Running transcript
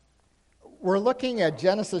We're looking at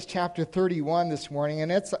Genesis chapter 31 this morning,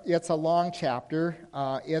 and it's a long chapter.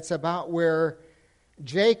 It's about where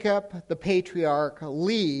Jacob, the patriarch,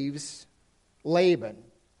 leaves Laban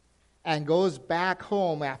and goes back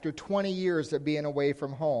home after 20 years of being away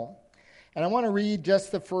from home. And I want to read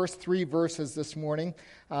just the first 3 verses this morning,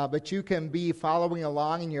 but you can be following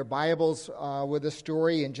along in your Bibles with the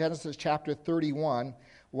story in Genesis chapter 31,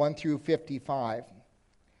 1 through 55.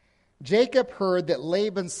 Jacob heard that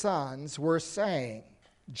Laban's sons were saying,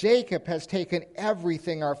 "Jacob has taken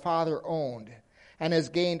everything our father owned and has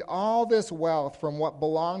gained all this wealth from what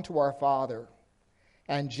belonged to our father."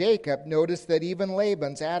 And Jacob noticed that even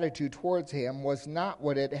Laban's attitude towards him was not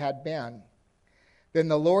what it had been. Then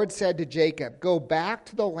the Lord said to Jacob, "Go back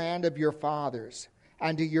to the land of your fathers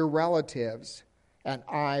and to your relatives, and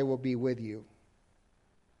I will be with you."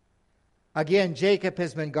 Again, Jacob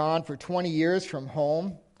has been gone for 20 years from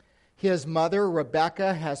home. His mother,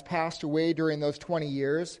 Rebekah, has passed away during those 20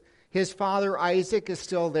 years. His father, Isaac, is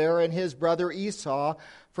still there, and his brother Esau,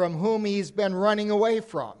 from whom he's been running away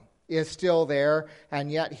from, is still there,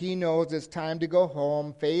 and yet he knows it's time to go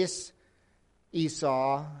home, face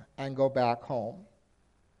Esau, and go back home.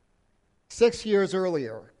 6 years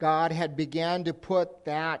earlier, God had begun to put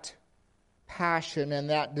that passion and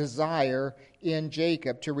that desire in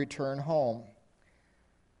Jacob to return home.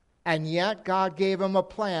 And yet God gave him a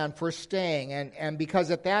plan for staying. And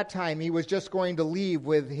because at that time he was just going to leave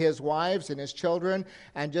with his wives and his children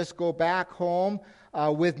and just go back home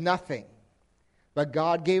with nothing. But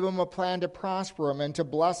God gave him a plan to prosper him and to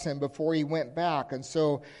bless him before he went back. And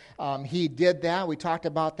so he did that. We talked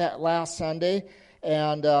about that last Sunday.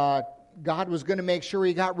 And God was going to make sure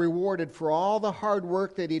he got rewarded for all the hard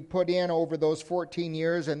work that he'd put in over those 14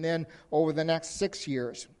 years and then over the next 6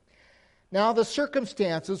 years. Now the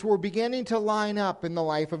circumstances were beginning to line up in the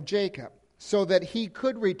life of Jacob so that he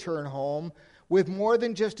could return home with more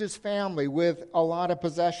than just his family, with a lot of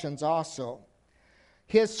possessions also.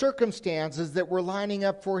 His circumstances that were lining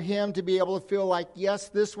up for him to be able to feel like, yes,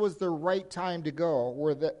 this was the right time to go,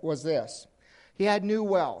 was this. He had new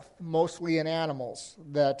wealth, mostly in animals,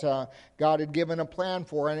 that God had given a plan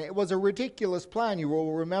for. And it was a ridiculous plan. You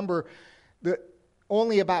will remember that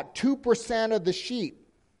only about 2% of the sheep,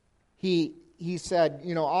 he said,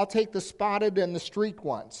 I'll take the spotted and the streaked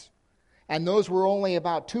ones. And those were only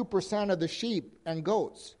about 2% of the sheep and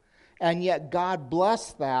goats. And yet God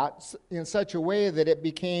blessed that in such a way that it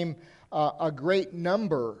became a great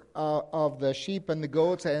number of the sheep and the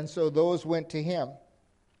goats, and so those went to him.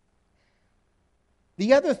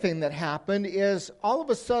 The other thing that happened is all of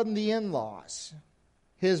a sudden the in-laws,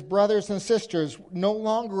 his brothers and sisters, no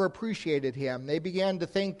longer appreciated him. They began to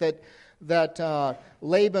think that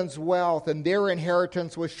Laban's wealth and their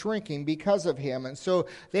inheritance was shrinking because of him. And so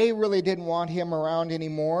they really didn't want him around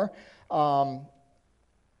anymore.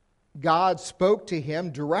 God spoke to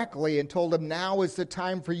him directly and told him, now is the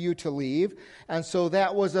time for you to leave. And so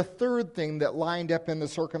that was a third thing that lined up in the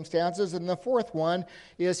circumstances. And the fourth one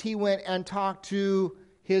is he went and talked to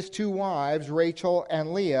his 2 wives, Rachel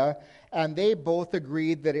and Leah, and they both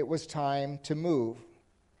agreed that it was time to move.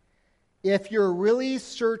 If you're really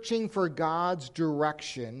searching for God's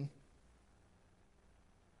direction,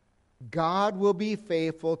 God will be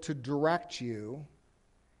faithful to direct you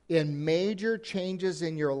in major changes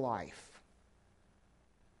in your life.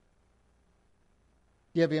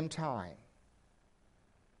 Give him time.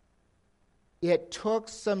 It took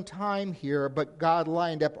some time here, but God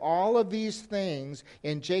lined up all of these things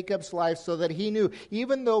in Jacob's life so that he knew,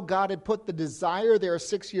 even though God had put the desire there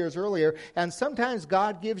 6 years earlier, and sometimes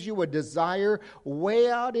God gives you a desire way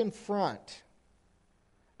out in front.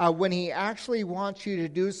 When he actually wants you to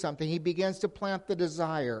do something, he begins to plant the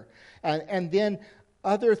desire. And then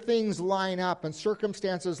other things line up and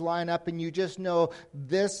circumstances line up, and you just know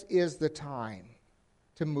this is the time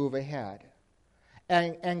to move ahead.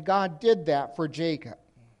 And God did that for Jacob.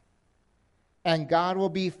 And God will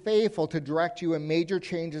be faithful to direct you in major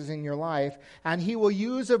changes in your life, and he will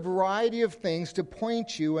use a variety of things to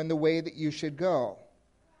point you in the way that you should go.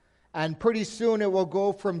 And pretty soon it will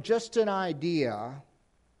go from just an idea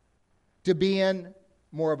to being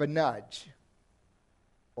more of a nudge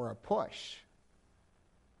or a push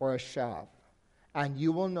or a shove. And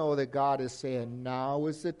you will know that God is saying, now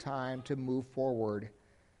is the time to move forward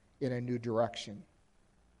in a new direction.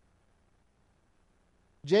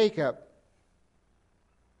 Jacob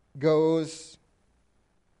goes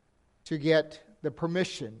to get the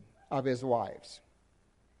permission of his wives.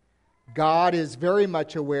 God is very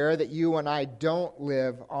much aware that you and I don't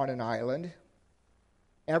live on an island.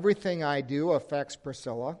 Everything I do affects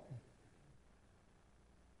Priscilla.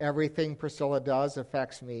 Everything Priscilla does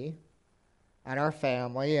affects me. and our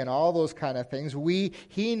family and all those kind of things.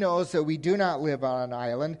 He knows that we do not live on an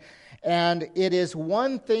island. And it is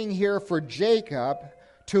one thing here for Jacob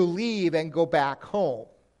to leave and go back home.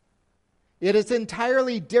 It is an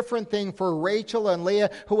entirely different thing for Rachel and Leah,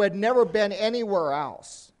 who had never been anywhere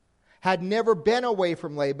else, had never been away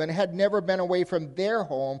from Laban, had never been away from their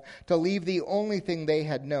home, to leave the only thing they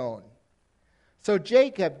had known. So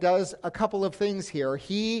Jacob does a couple of things here.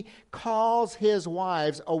 He calls his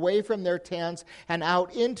wives away from their tents and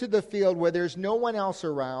out into the field where there's no one else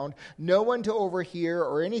around, no one to overhear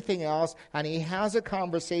or anything else, and he has a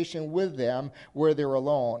conversation with them where they're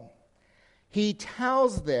alone. He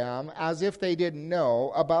tells them, as if they didn't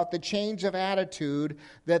know, about the change of attitude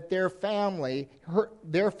that their family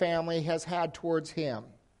has had towards him.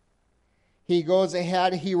 He goes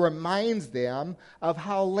ahead, he reminds them of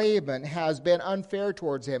how Laban has been unfair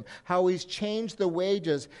towards him, how he's changed the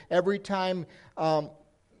wages. Every time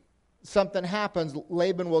something happens,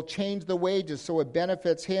 Laban will change the wages so it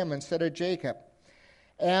benefits him instead of Jacob.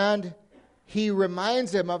 And he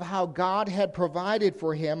reminds them of how God had provided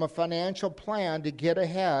for him a financial plan to get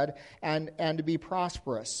ahead and to be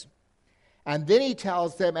prosperous. And then he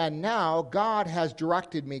tells them, and now God has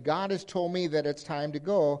directed me. God has told me that it's time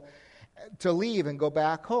to leave and go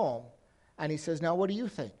back home. And he says, now what do you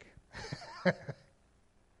think?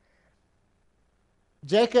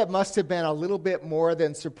 Jacob must have been a little bit more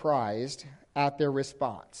than surprised at their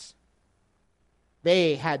response.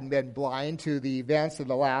 They hadn't been blind to the events of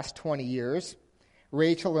the last 20 years.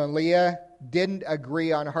 Rachel and Leah didn't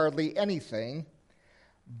agree on hardly anything,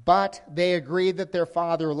 but they agreed that their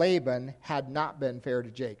father Laban had not been fair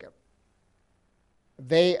to Jacob.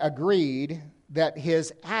 They agreed that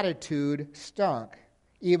his attitude stunk,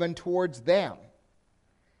 even towards them.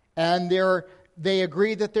 And they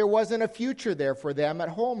agreed that there wasn't a future there for them at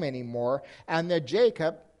home anymore, and that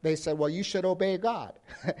Jacob, they said, well, you should obey God.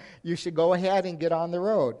 You should go ahead and get on the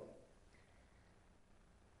road.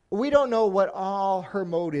 We don't know what all her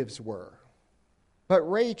motives were, but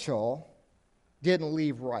Rachel didn't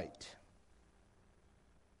leave right.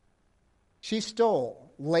 She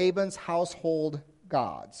stole Laban's household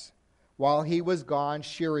gods while he was gone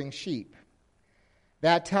shearing sheep.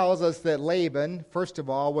 That tells us that Laban, first of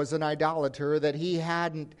all, was an idolater, that he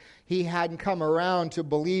hadn't come around to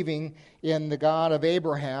believing in the God of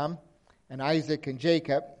Abraham and Isaac and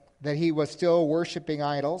Jacob, that he was still worshiping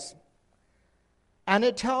idols. And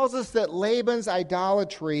it tells us that Laban's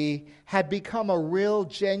idolatry had become a real,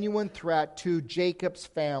 genuine threat to Jacob's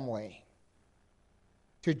family,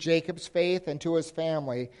 to Jacob's faith and to his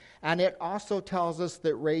family. And it also tells us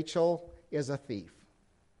that Rachel is a thief.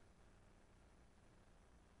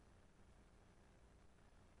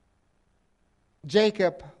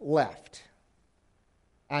 Jacob left,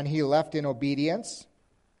 and he left in obedience,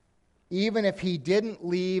 even if he didn't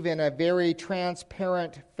leave in a very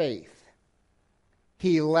transparent faith.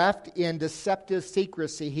 He left in deceptive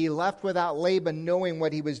secrecy. He left without Laban knowing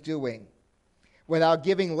what he was doing, without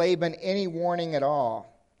giving Laban any warning at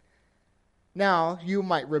all. Now, you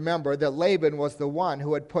might remember that Laban was the one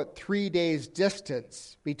who had put 3 days'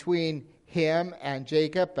 distance between him and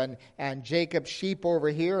Jacob, and Jacob's sheep over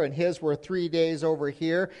here, and his were 3 days over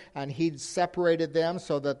here, and he'd separated them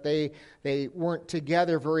so that they weren't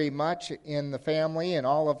together very much in the family and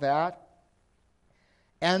all of that.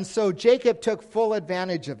 And so Jacob took full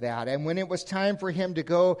advantage of that, and when it was time for him to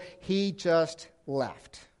go, he just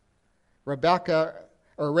left.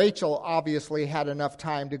 Rachel obviously had enough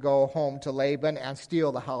time to go home to Laban and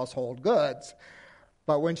steal the household goods,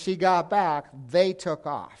 but when she got back, they took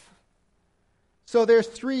off. So there's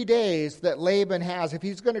 3 days that Laban has. If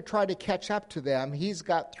he's going to try to catch up to them, he's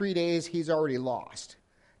got 3 days he's already lost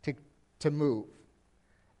to move.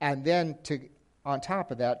 And then on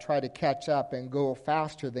top of that, try to catch up and go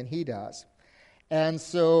faster than he does. And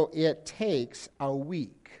so it takes a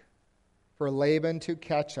week for Laban to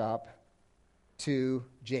catch up to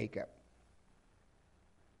Jacob.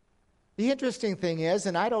 The interesting thing is,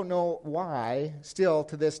 and I don't know why, still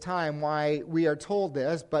to this time, why we are told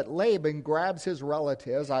this, but Laban grabs his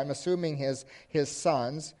relatives, I'm assuming his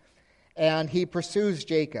sons, and he pursues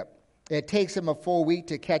Jacob. It takes him a full week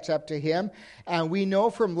to catch up to him, and we know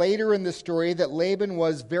from later in the story that Laban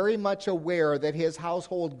was very much aware that his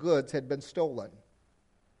household goods had been stolen.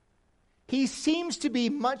 He seems to be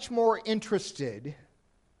much more interested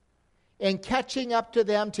in catching up to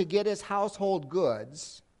them to get his household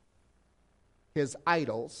goods, his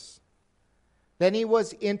idols, than he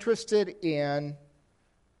was interested in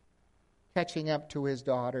catching up to his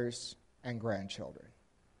daughters and grandchildren.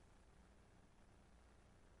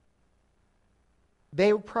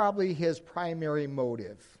 They were probably his primary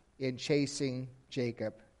motive in chasing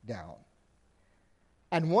Jacob down.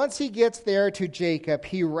 And once he gets there to Jacob,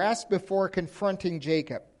 he rests before confronting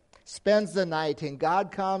Jacob, spends the night, and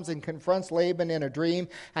God comes and confronts Laban in a dream,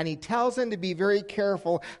 and he tells him to be very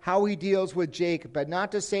careful how he deals with Jacob, but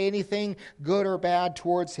not to say anything good or bad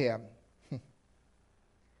towards him.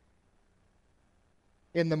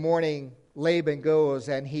 In the morning, Laban goes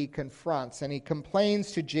and he confronts and he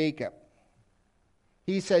complains to Jacob.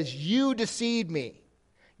 He says, "You deceived me.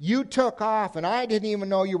 You took off and I didn't even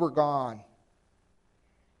know you were gone.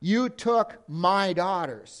 You took my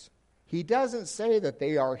daughters." He doesn't say that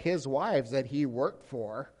they are his wives that he worked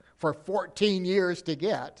for 14 years to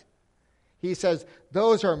get. He says,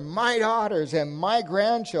 "Those are my daughters and my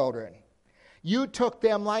grandchildren. You took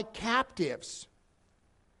them like captives."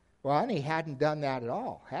 Well, and he hadn't done that at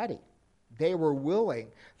all, had he? They were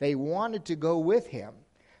willing. They wanted to go with him.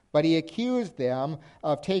 But he accused them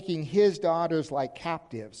of taking his daughters like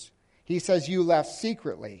captives. He says, "You left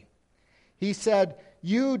secretly." He said,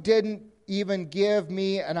 "You didn't even give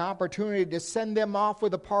me an opportunity to send them off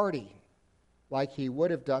with a party." Like he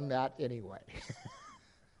would have done that anyway.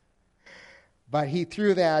 But he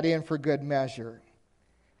threw that in for good measure.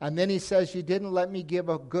 And then he says, "You didn't let me give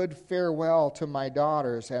a good farewell to my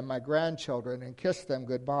daughters and my grandchildren and kiss them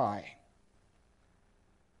goodbye."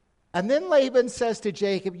 And then Laban says to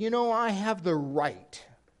Jacob, "You know, I have the right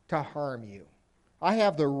to harm you. I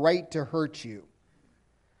have the right to hurt you."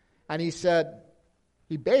 And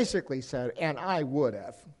he basically said, "And I would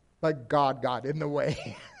have, but God got in the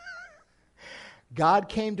way." God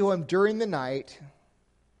came to him during the night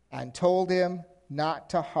and told him not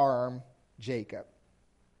to harm Jacob.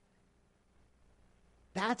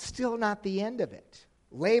 That's still not the end of it.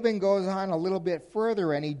 Laban goes on a little bit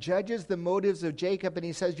further and he judges the motives of Jacob and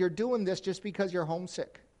he says, "You're doing this just because you're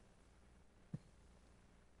homesick."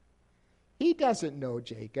 He doesn't know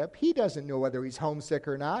Jacob. He doesn't know whether he's homesick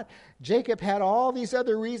or not. Jacob had all these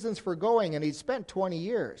other reasons for going, and he'd spent 20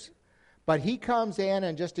 years. But he comes in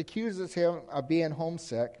and just accuses him of being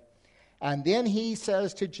homesick. And then he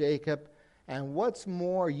says to Jacob, "And what's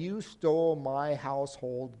more, you stole my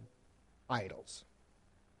household idols."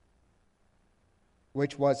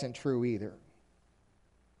 Which wasn't true either.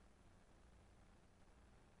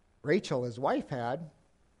 Rachel, his wife, had,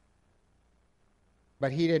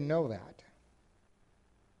 but he didn't know that.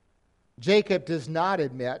 Jacob does not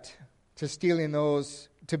admit to stealing those,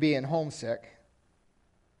 to being homesick,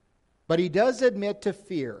 but he does admit to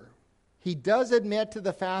fear. He does admit to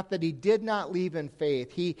the fact that he did not leave in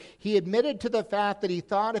faith. He admitted to the fact that he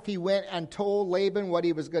thought if he went and told Laban what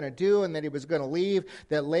he was going to do and that he was going to leave,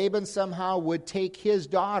 that Laban somehow would take his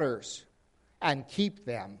daughters and keep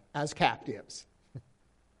them as captives.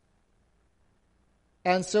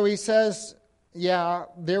 And so he says, "Yeah,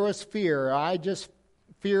 there was fear. I just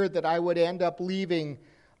feared that I would end up leaving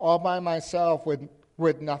all by myself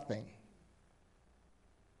with nothing."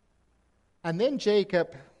 And then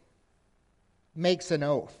Jacob makes an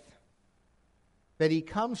oath that he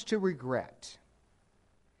comes to regret.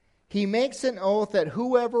 He makes an oath that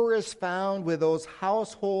whoever is found with those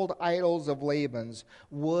household idols of Laban's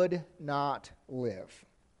would not live.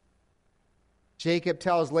 Jacob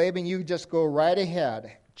tells Laban, "You just go right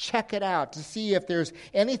ahead, check it out to see if there's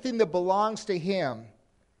anything that belongs to him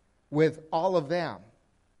with all of them."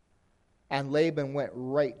 And Laban went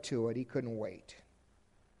right to it. He couldn't wait.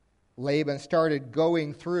 Laban started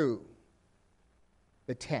going through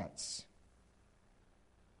the tents.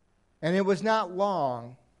 And it was not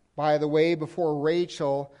long, by the way, before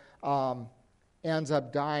Rachel ends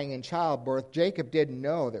up dying in childbirth. Jacob didn't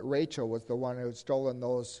know that Rachel was the one who had stolen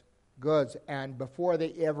those goods. And before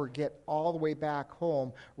they ever get all the way back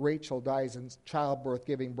home, Rachel dies in childbirth,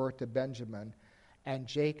 giving birth to Benjamin. And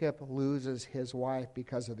Jacob loses his wife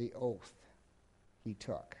because of the oath he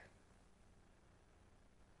took.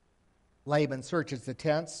 Laban searches the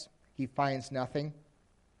tents. He finds nothing.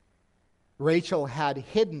 Rachel had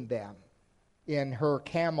hidden them in her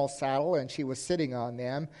camel saddle, and she was sitting on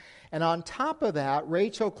them. And on top of that,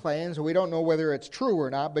 Rachel claims, we don't know whether it's true or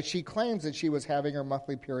not, but she claims that she was having her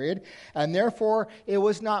monthly period, and therefore it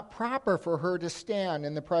was not proper for her to stand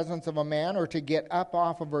in the presence of a man or to get up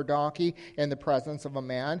off of her donkey in the presence of a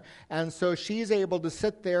man. And so she's able to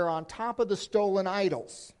sit there on top of the stolen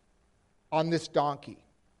idols on this donkey.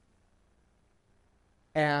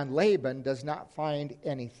 And Laban does not find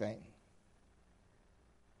anything.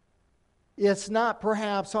 It's not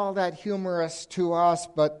perhaps all that humorous to us,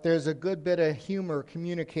 but there's a good bit of humor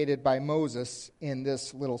communicated by Moses in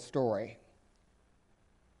this little story.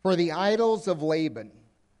 For the idols of Laban,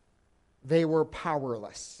 they were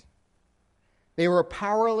powerless. They were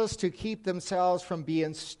powerless to keep themselves from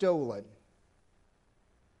being stolen.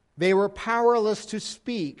 They were powerless to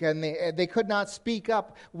speak, and they could not speak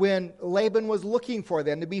up when Laban was looking for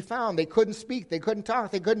them to be found. They couldn't speak, they couldn't talk,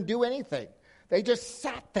 they couldn't do anything. They just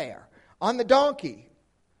sat there on the donkey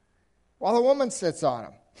while a woman sits on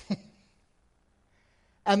him.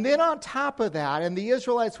 And then on top of that, and the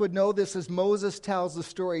Israelites would know this as Moses tells the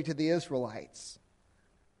story to the Israelites,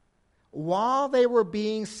 while they were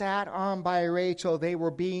being sat on by Rachel, they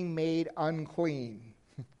were being made unclean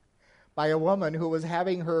by a woman who was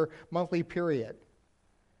having her monthly period.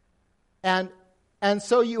 And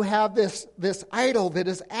so you have this idol that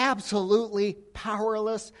is absolutely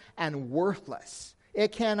powerless and worthless.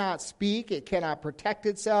 It cannot speak, it cannot protect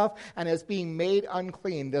itself, and is being made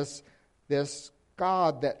unclean, this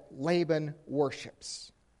God that Laban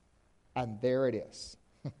worships. And there it is.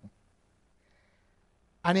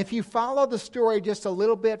 And if you follow the story just a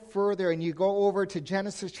little bit further and you go over to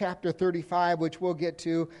Genesis chapter 35, which we'll get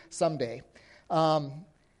to someday,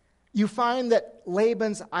 you find that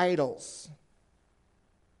Laban's idols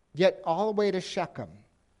get all the way to Shechem.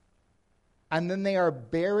 And then they are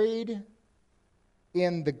buried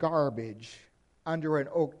in the garbage under an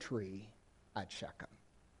oak tree at Shechem.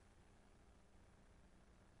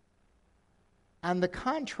 And the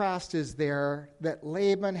contrast is there that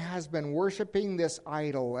Laban has been worshiping this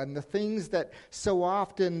idol and the things that so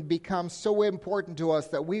often become so important to us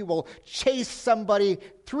that we will chase somebody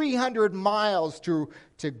 300 miles to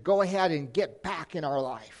go ahead and get back in our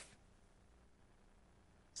life.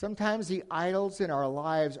 Sometimes the idols in our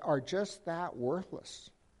lives are just that worthless.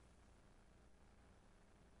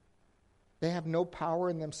 They have no power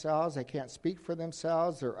in themselves. They can't speak for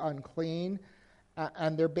themselves. They're unclean.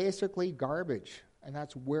 And they're basically garbage, and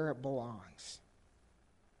that's where it belongs.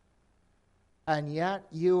 And yet,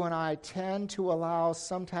 you and I tend to allow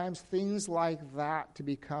sometimes things like that to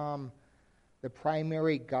become the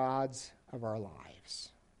primary gods of our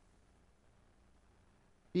lives.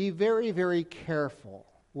 Be very, very careful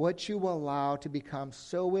what you allow to become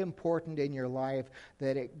so important in your life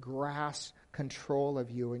that it grasps control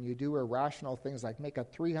of you, and you do irrational things like make a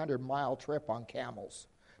 300-mile trip on camels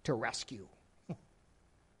to rescue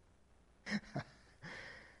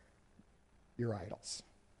your idols.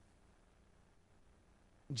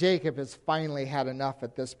 Jacob has finally had enough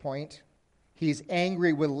at this point. He's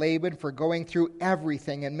angry with Laban for going through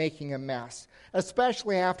everything and making a mess,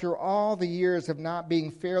 especially after all the years of not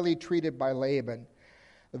being fairly treated by Laban.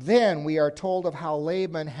 Then we are told of how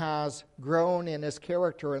Laban has grown in his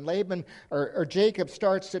character, and Jacob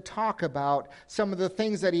starts to talk about some of the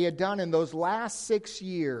things that he had done in those last 6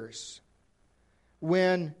 years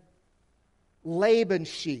when Laban's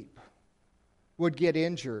sheep would get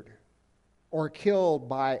injured or killed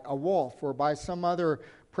by a wolf or by some other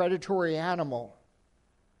predatory animal.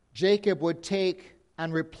 Jacob would take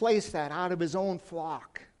and replace that out of his own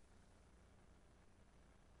flock.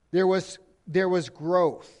 There was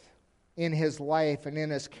growth in his life and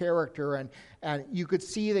in his character, and you could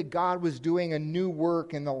see that God was doing a new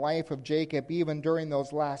work in the life of Jacob even during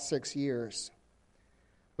those last 6 years.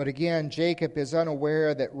 But again, Jacob is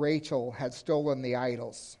unaware that Rachel had stolen the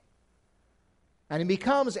idols. And he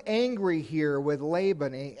becomes angry here with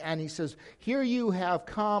Laban, and he says, here you have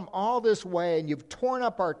come all this way, and you've torn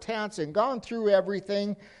up our tents and gone through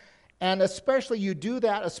everything, and especially you do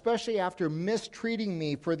that, especially after mistreating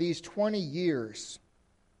me for these 20 years.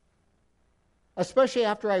 Especially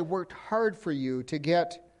after I worked hard for you to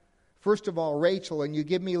get, first of all, Rachel, and you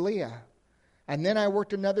give me Leah. And then I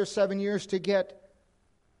worked another 7 years to get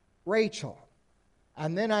Rachel.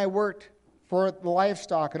 And then I worked for the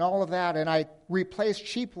livestock and all of that, and I replaced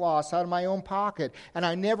sheep loss out of my own pocket, and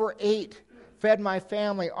I never fed my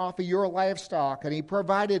family off of your livestock, and he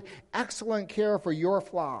provided excellent care for your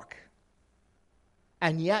flock.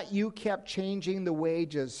 And yet you kept changing the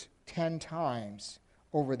wages 10 times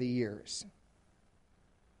over the years.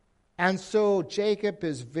 And so Jacob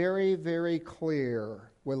is very, very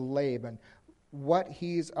clear with Laban what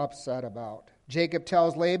he's upset about. Jacob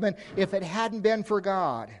tells Laban, if it hadn't been for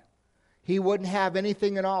God, he wouldn't have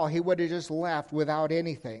anything at all. He would have just left without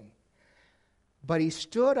anything. But he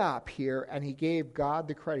stood up here and he gave God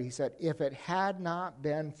the credit. He said, if it had not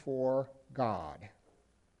been for God,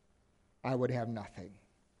 I would have nothing.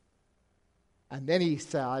 And then he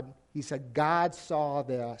said, God saw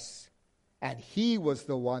this, and he was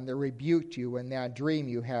the one that rebuked you in that dream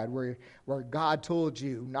you had where God told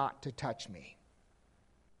you not to touch me.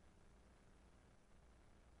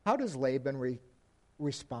 How does Laban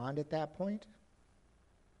respond at that point?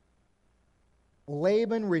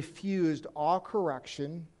 Laban refused all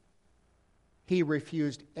correction. He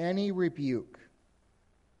refused any rebuke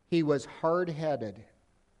He was hard-headed,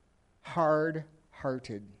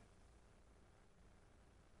 hard-hearted.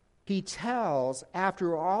 He tells,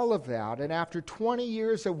 after all of that, and after 20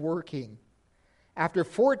 years of working, after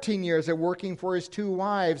 14 years of working for his two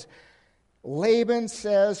wives, Laban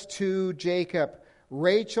says to Jacob,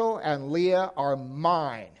 Rachel and Leah are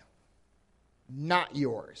mine, not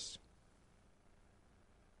yours.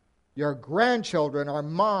 Your grandchildren are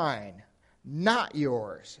mine, not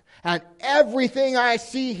yours. And everything I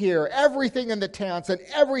see here, everything in the tents and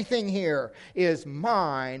everything here is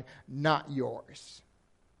mine, not yours.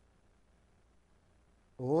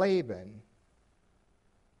 Laban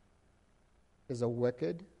is a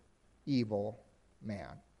wicked, evil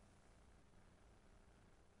man.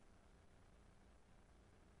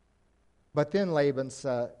 But then Laban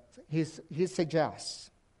he suggests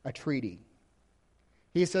a treaty.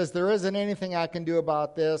 He says, there isn't anything I can do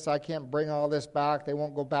about this. I can't bring all this back. They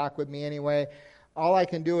won't go back with me anyway. All I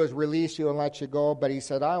can do is release you and let you go. But he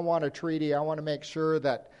said, I want a treaty. I want to make sure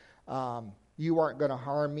that you aren't going to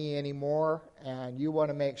harm me anymore. And you want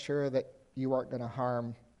to make sure that you aren't going to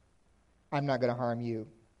harm, I'm not going to harm you.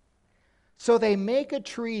 So they make a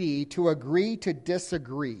treaty to agree to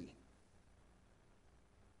disagree.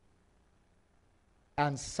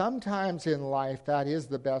 And sometimes in life, that is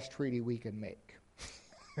the best treaty we can make.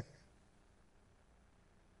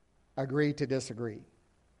 Agree to disagree.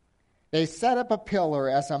 They set up a pillar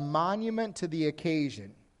as a monument to the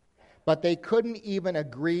occasion, but they couldn't even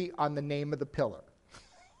agree on the name of the pillar.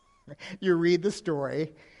 You read the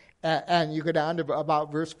story, and you go down to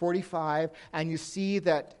about verse 45, and you see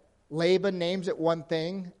that Laban names it one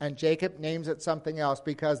thing, and Jacob names it something else,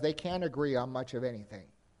 because they can't agree on much of anything.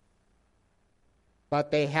 But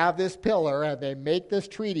they have this pillar, and they make this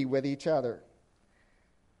treaty with each other.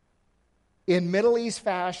 In Middle East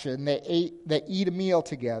fashion, they eat a meal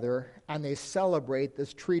together, and they celebrate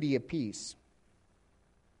this treaty of peace.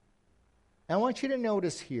 I want you to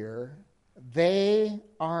notice here, they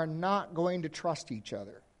are not going to trust each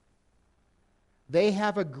other. They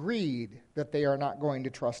have agreed that they are not going to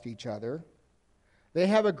trust each other. They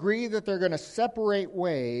have agreed that they're going to separate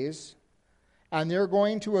ways, and they're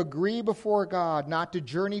going to agree before God not to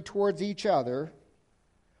journey towards each other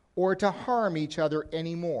or to harm each other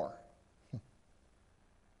anymore.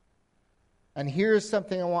 And here's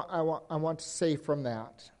something I want to say from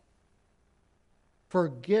that.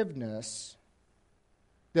 Forgiveness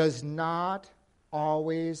does not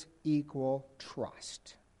always equal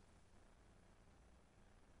trust.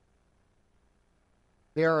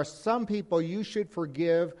 There are some people you should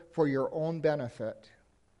forgive for your own benefit.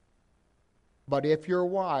 But if you're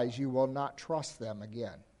wise, you will not trust them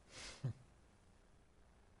again.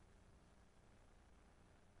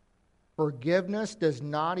 Forgiveness does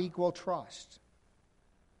not equal trust.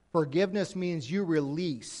 Forgiveness means you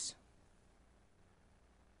release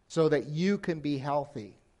so that you can be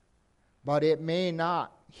healthy. But it may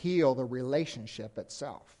not heal the relationship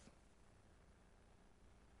itself.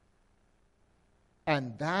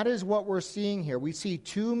 And that is what we're seeing here. We see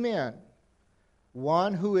two men.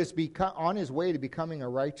 One who is on his way to becoming a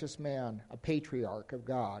righteous man, a patriarch of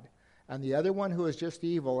God, and the other one who is just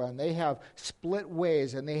evil, and they have split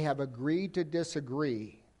ways, and they have agreed to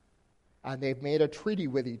disagree, and they've made a treaty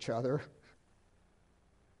with each other,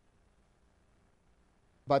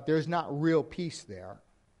 but there's not real peace there.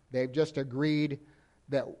 They've just agreed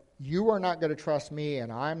that you are not going to trust me,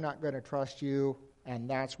 and I'm not going to trust you, and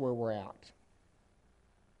that's where we're at.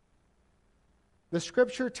 The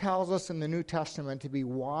Scripture tells us in the New Testament to be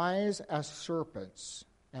wise as serpents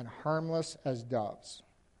and harmless as doves.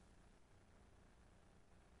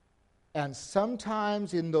 And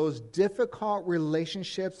sometimes in those difficult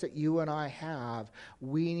relationships that you and I have,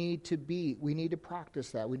 we need to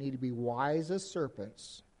practice that. We need to be wise as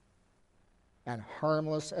serpents and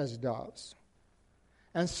harmless as doves.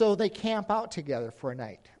 And so they camp out together for a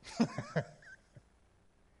night.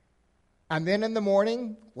 And then in the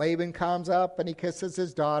morning, Laban comes up and he kisses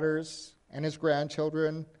his daughters and his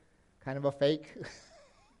grandchildren, kind of a fake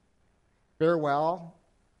farewell.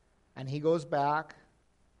 And he goes back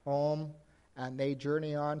home, and they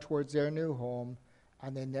journey on towards their new home,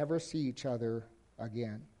 and they never see each other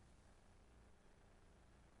again.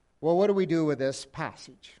 Well, what do we do with this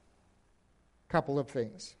passage? A couple of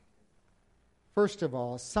things. First of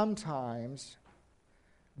all, sometimes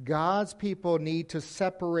God's people need to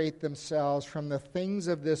separate themselves from the things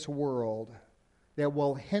of this world that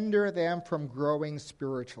will hinder them from growing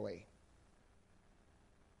spiritually.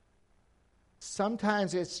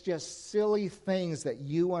 Sometimes it's just silly things that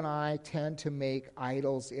you and I tend to make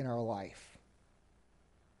idols in our life.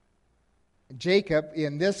 Jacob,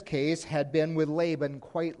 in this case, had been with Laban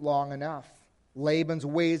quite long enough. Laban's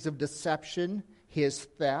ways of deception, his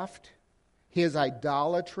theft, his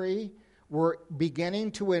idolatry were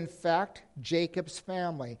beginning to infect Jacob's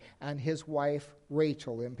family and his wife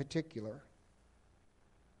Rachel in particular.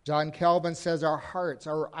 John Calvin says our hearts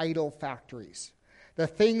are idol factories. The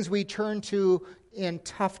things we turn to in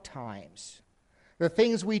tough times. The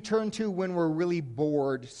things we turn to when we're really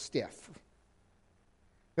bored stiff.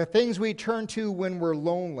 The things we turn to when we're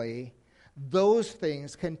lonely, those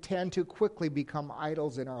things can tend to quickly become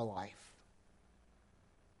idols in our life.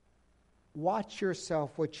 Watch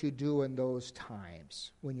yourself what you do in those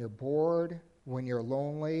times, when you're bored, when you're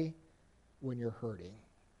lonely, when you're hurting.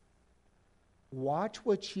 Watch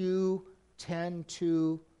what you tend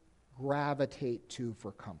to gravitate to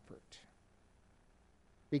for comfort.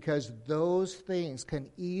 Because those things can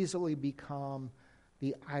easily become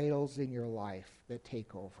the idols in your life that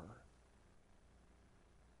take over.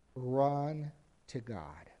 Run to God.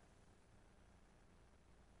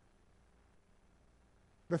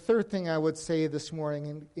 The third thing I would say this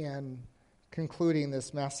morning in concluding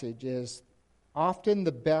this message is often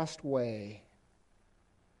the best way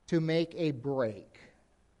to make a break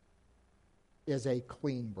is a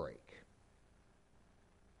clean break,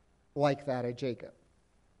 like that of Jacob.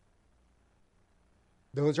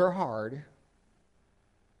 Those are hard,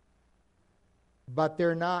 but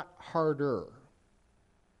they're not harder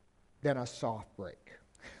than a soft break.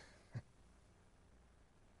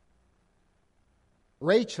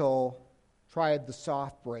 Rachel tried the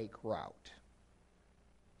soft break route.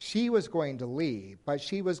 She was going to leave, but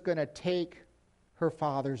she was going to take her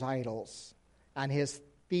father's idols and his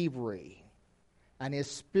thievery and his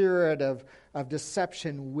spirit of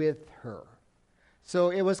deception with her. So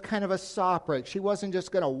it was kind of a soft break. She wasn't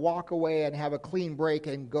just going to walk away and have a clean break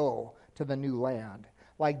and go to the new land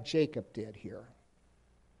like Jacob did here.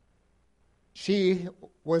 She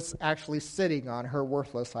was actually sitting on her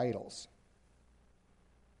worthless idols.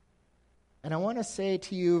 And I want to say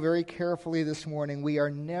to you very carefully this morning, we are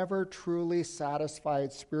never truly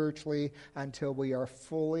satisfied spiritually until we are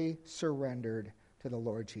fully surrendered to the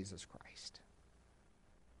Lord Jesus Christ.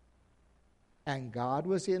 And God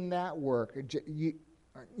was in that work. You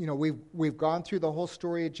know, we've gone through the whole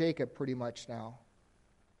story of Jacob pretty much now.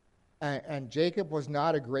 And Jacob was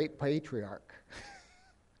not a great patriarch.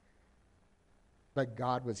 But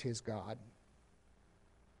God was his God.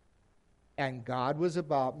 And God was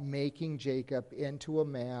about making Jacob into a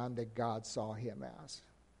man that God saw him as.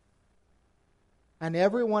 And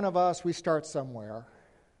every one of us, we start somewhere.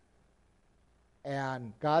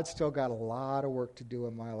 And God's still got a lot of work to do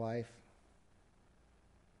in my life.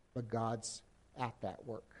 But God's at that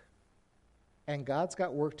work. And God's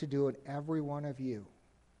got work to do in every one of you.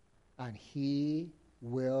 And he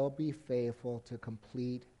will be faithful to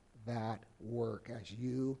complete that work as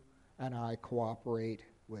you and I cooperate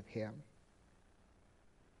with him.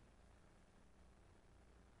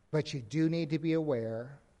 But you do need to be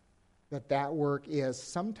aware that that work is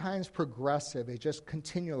sometimes progressive. It's just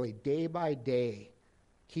continually, day by day,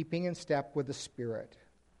 keeping in step with the Spirit.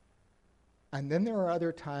 And then there are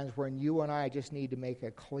other times when you and I just need to make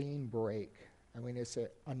a clean break. And we need to say,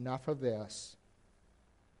 enough of this.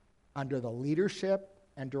 Under the leadership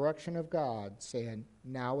and direction of God, saying,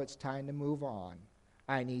 now it's time to move on.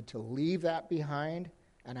 I need to leave that behind,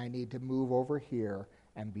 and I need to move over here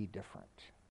and be different.